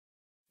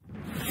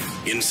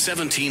In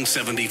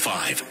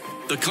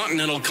 1775, the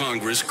Continental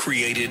Congress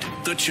created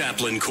the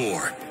Chaplain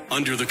Corps.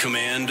 Under the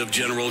command of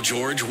General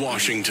George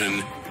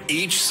Washington,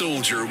 each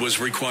soldier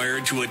was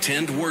required to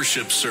attend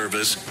worship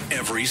service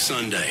every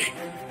Sunday.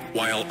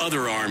 While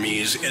other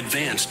armies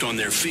advanced on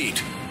their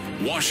feet,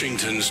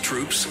 Washington's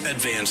troops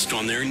advanced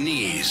on their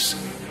knees.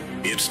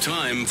 It's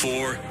time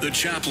for the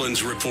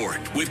Chaplain's Report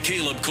with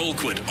Caleb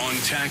Colquitt on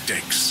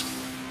tactics.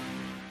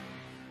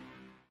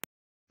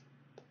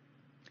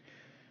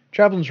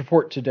 Chaplain's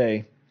Report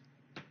today,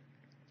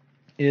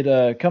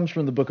 it comes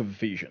from the book of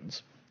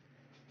Ephesians.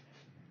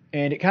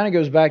 And it kind of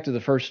goes back to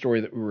the first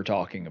story that we were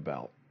talking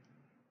about.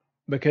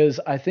 Because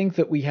I think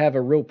that we have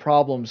a real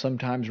problem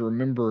sometimes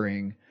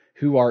remembering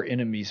who our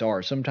enemies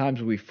are.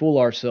 Sometimes we fool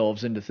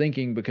ourselves into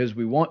thinking because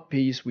we want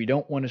peace, we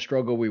don't want to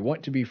struggle, we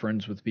want to be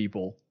friends with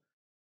people.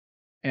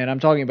 And I'm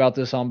talking about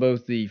this on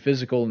both the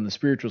physical and the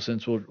spiritual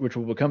sense, which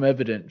will become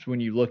evident when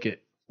you look at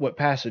what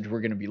passage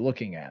we're going to be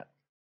looking at.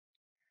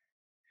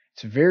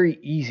 It's very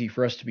easy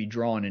for us to be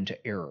drawn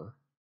into error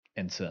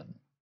and sin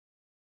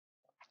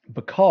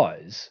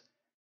because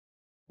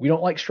we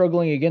don't like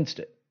struggling against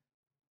it.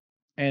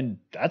 And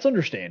that's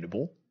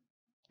understandable.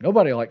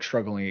 Nobody likes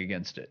struggling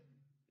against it.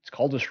 It's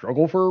called a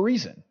struggle for a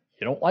reason.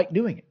 You don't like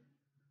doing it.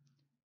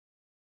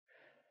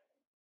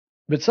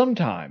 But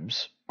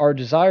sometimes our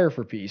desire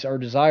for peace, our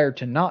desire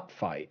to not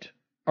fight,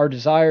 our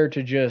desire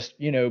to just,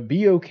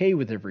 be okay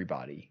with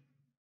everybody,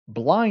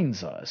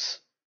 blinds us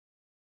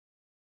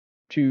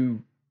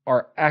to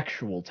our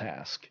actual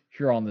task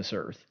here on this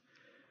earth.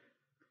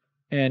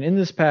 And in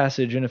this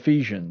passage in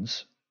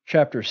Ephesians,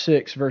 chapter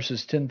 6,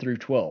 verses 10 through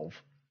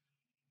 12,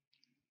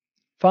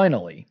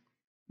 finally,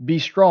 be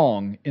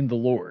strong in the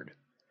Lord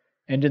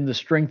and in the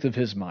strength of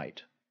his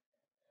might.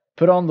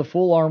 Put on the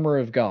full armor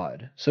of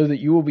God, so that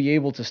you will be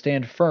able to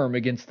stand firm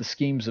against the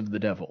schemes of the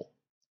devil.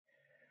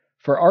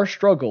 For our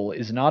struggle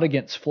is not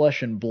against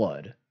flesh and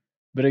blood,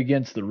 but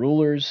against the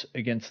rulers,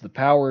 against the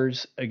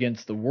powers,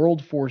 against the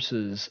world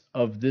forces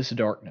of this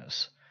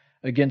darkness,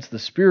 against the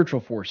spiritual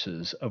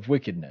forces of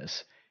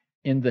wickedness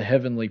in the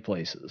heavenly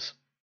places.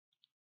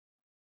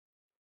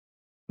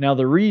 Now,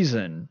 the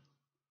reason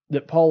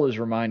that Paul is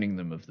reminding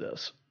them of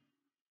this,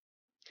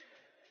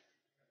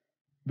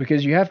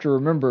 because you have to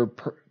remember,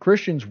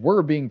 Christians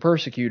were being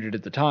persecuted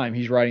at the time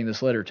he's writing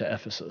this letter to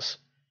Ephesus.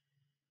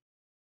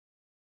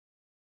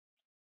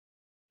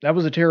 That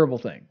was a terrible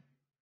thing.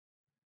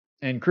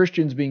 And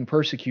Christians being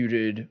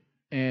persecuted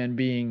and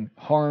being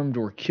harmed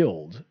or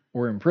killed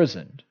or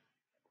imprisoned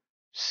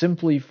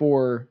simply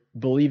for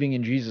believing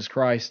in Jesus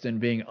Christ and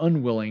being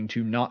unwilling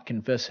to not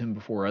confess him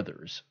before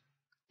others.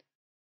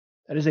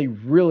 That is a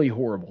really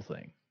horrible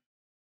thing.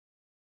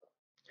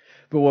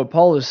 But what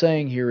Paul is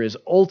saying here is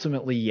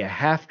ultimately you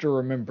have to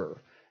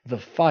remember the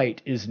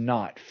fight is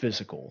not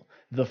physical.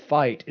 The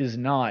fight is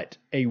not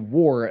a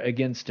war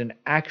against an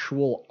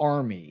actual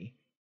army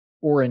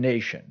or a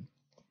nation.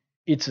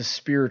 It's a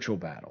spiritual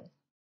battle.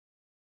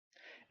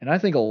 And I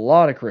think a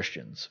lot of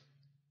Christians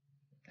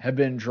have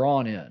been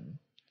drawn in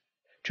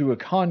to a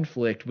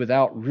conflict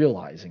without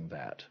realizing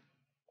that.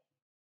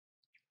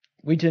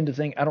 We tend to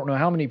think, I don't know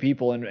how many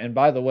people, and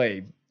by the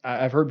way,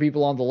 I've heard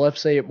people on the left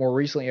say it more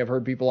recently. I've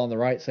heard people on the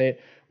right say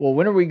it. Well,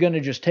 when are we going to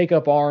just take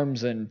up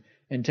arms and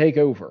take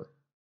over?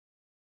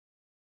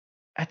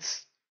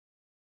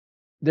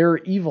 There are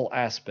evil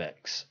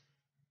aspects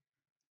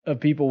of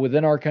people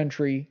within our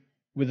country,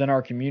 within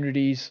our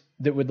communities,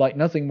 that would like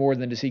nothing more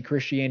than to see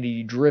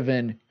Christianity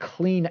driven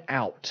clean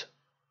out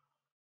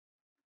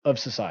of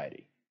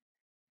society.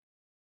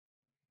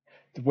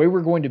 The way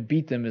we're going to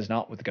beat them is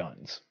not with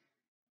guns.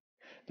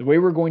 The way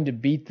we're going to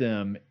beat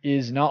them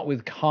is not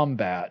with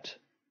combat,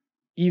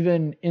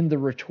 even in the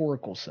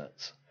rhetorical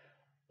sense.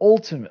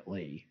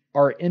 Ultimately,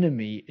 our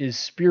enemy is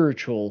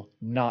spiritual,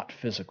 not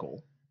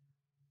physical.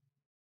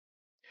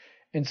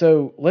 And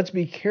so let's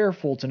be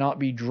careful to not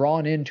be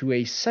drawn into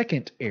a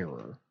second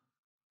error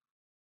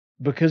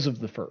because of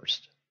the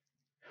first.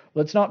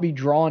 Let's not be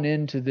drawn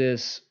into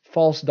this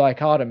false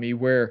dichotomy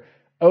where,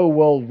 oh,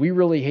 well, we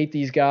really hate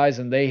these guys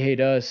and they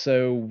hate us,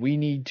 so we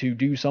need to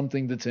do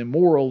something that's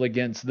immoral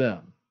against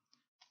them.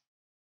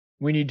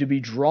 We need to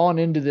be drawn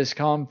into this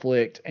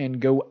conflict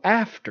and go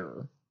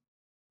after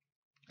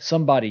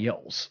somebody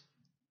else.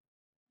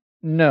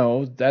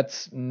 No,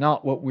 that's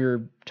not what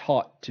we're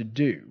taught to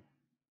do.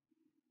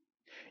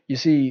 You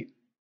see,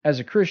 as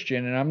a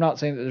Christian, and I'm not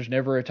saying that there's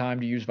never a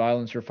time to use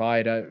violence or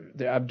fight.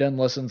 I've done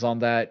lessons on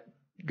that.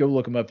 Go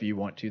look them up if you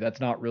want to.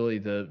 That's not really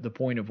the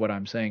point of what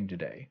I'm saying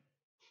today.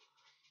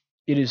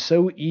 It is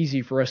so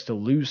easy for us to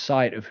lose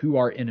sight of who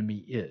our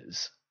enemy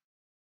is.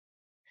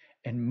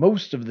 And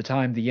most of the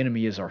time, the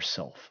enemy is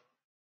ourself.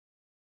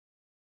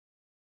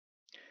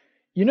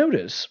 You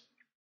notice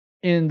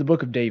in the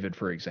book of David,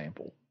 for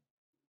example,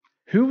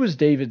 who was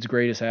David's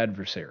greatest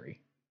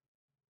adversary?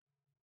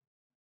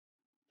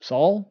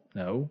 Saul?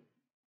 No.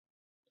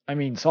 I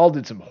mean, Saul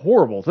did some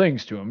horrible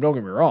things to him, don't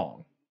get me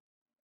wrong.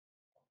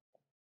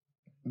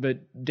 But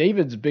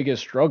David's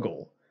biggest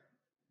struggle,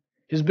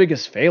 his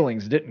biggest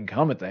failings didn't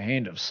come at the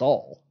hand of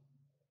Saul.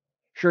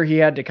 Sure, he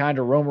had to kind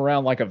of roam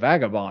around like a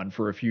vagabond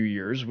for a few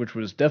years, which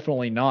was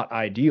definitely not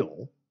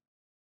ideal.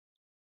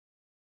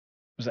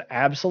 Was it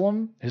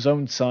Absalom, his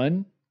own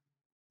son?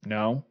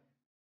 No.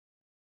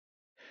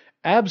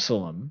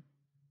 Absalom,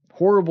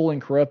 horrible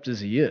and corrupt as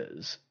he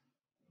is,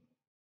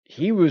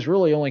 he was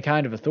really only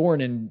kind of a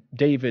thorn in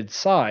David's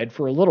side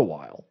for a little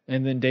while,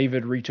 and then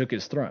David retook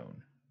his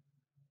throne.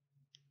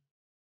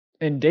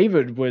 And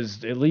David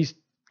was, at least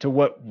to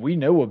what we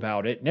know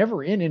about it,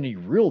 never in any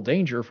real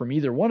danger from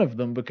either one of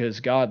them because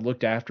God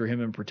looked after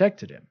him and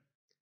protected him.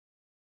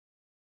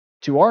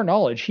 To our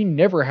knowledge, he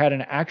never had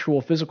an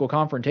actual physical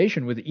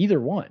confrontation with either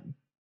one.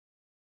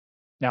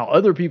 Now,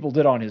 other people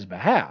did on his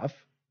behalf.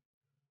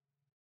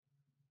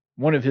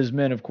 One of his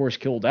men, of course,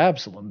 killed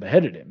Absalom,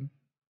 beheaded him.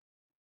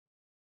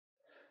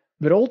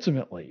 But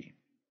ultimately,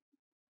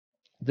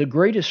 the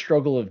greatest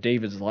struggle of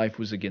David's life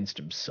was against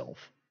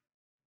himself,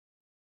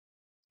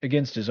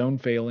 against his own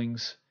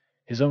failings,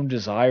 his own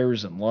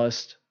desires and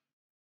lust.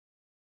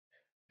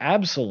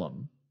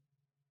 Absalom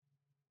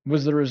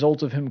was the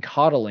result of him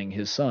coddling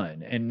his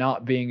son and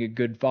not being a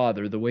good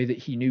father the way that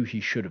he knew he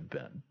should have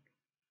been,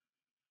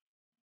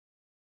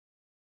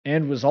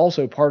 and was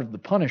also part of the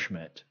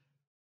punishment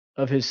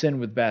of his sin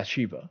with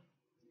Bathsheba.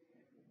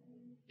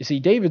 You see,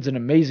 David's an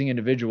amazing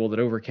individual that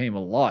overcame a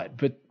lot,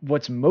 but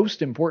what's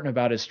most important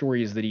about his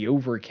story is that he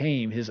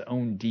overcame his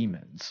own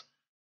demons.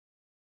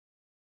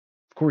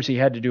 Of course, he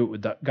had to do it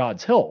with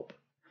God's help,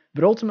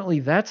 but ultimately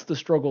that's the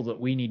struggle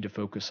that we need to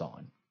focus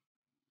on.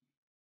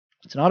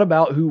 It's not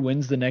about who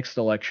wins the next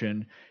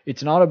election.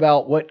 It's not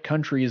about what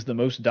country is the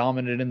most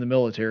dominant in the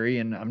military,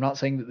 and I'm not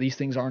saying that these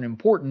things aren't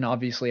important.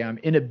 Obviously, I'm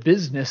in a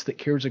business that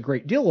cares a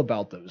great deal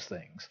about those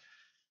things.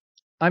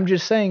 I'm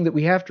just saying that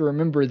we have to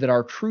remember that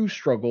our true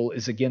struggle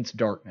is against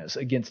darkness,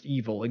 against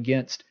evil,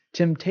 against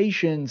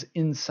temptations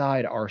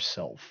inside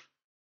ourself.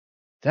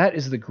 That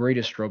is the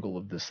greatest struggle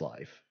of this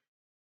life.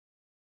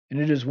 And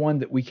it is one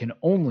that we can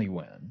only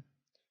win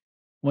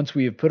once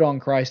we have put on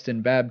Christ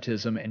in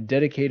baptism and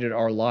dedicated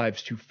our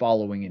lives to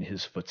following in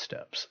his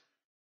footsteps.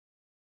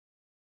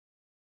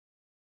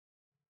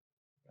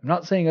 I'm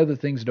not saying other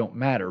things don't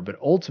matter, but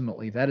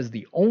ultimately that is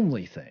the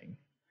only thing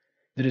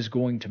that is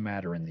going to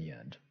matter in the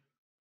end.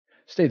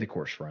 Stay the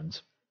course,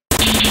 friends.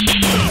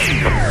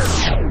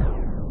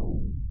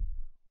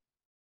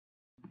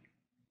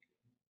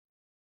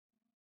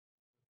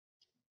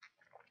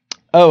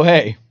 Oh,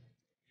 hey.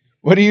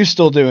 What are you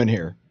still doing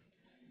here?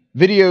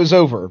 Video's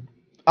over.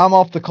 I'm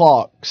off the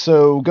clock,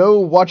 so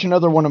go watch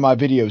another one of my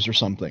videos or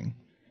something.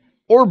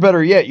 Or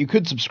better yet, you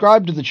could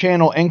subscribe to the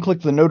channel and click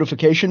the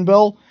notification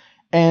bell,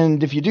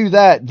 and if you do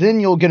that,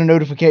 then you'll get a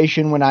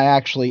notification when I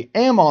actually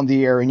am on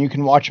the air and you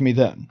can watch me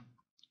then.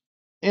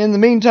 In the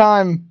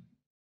meantime,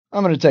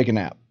 I'm going to take a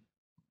nap.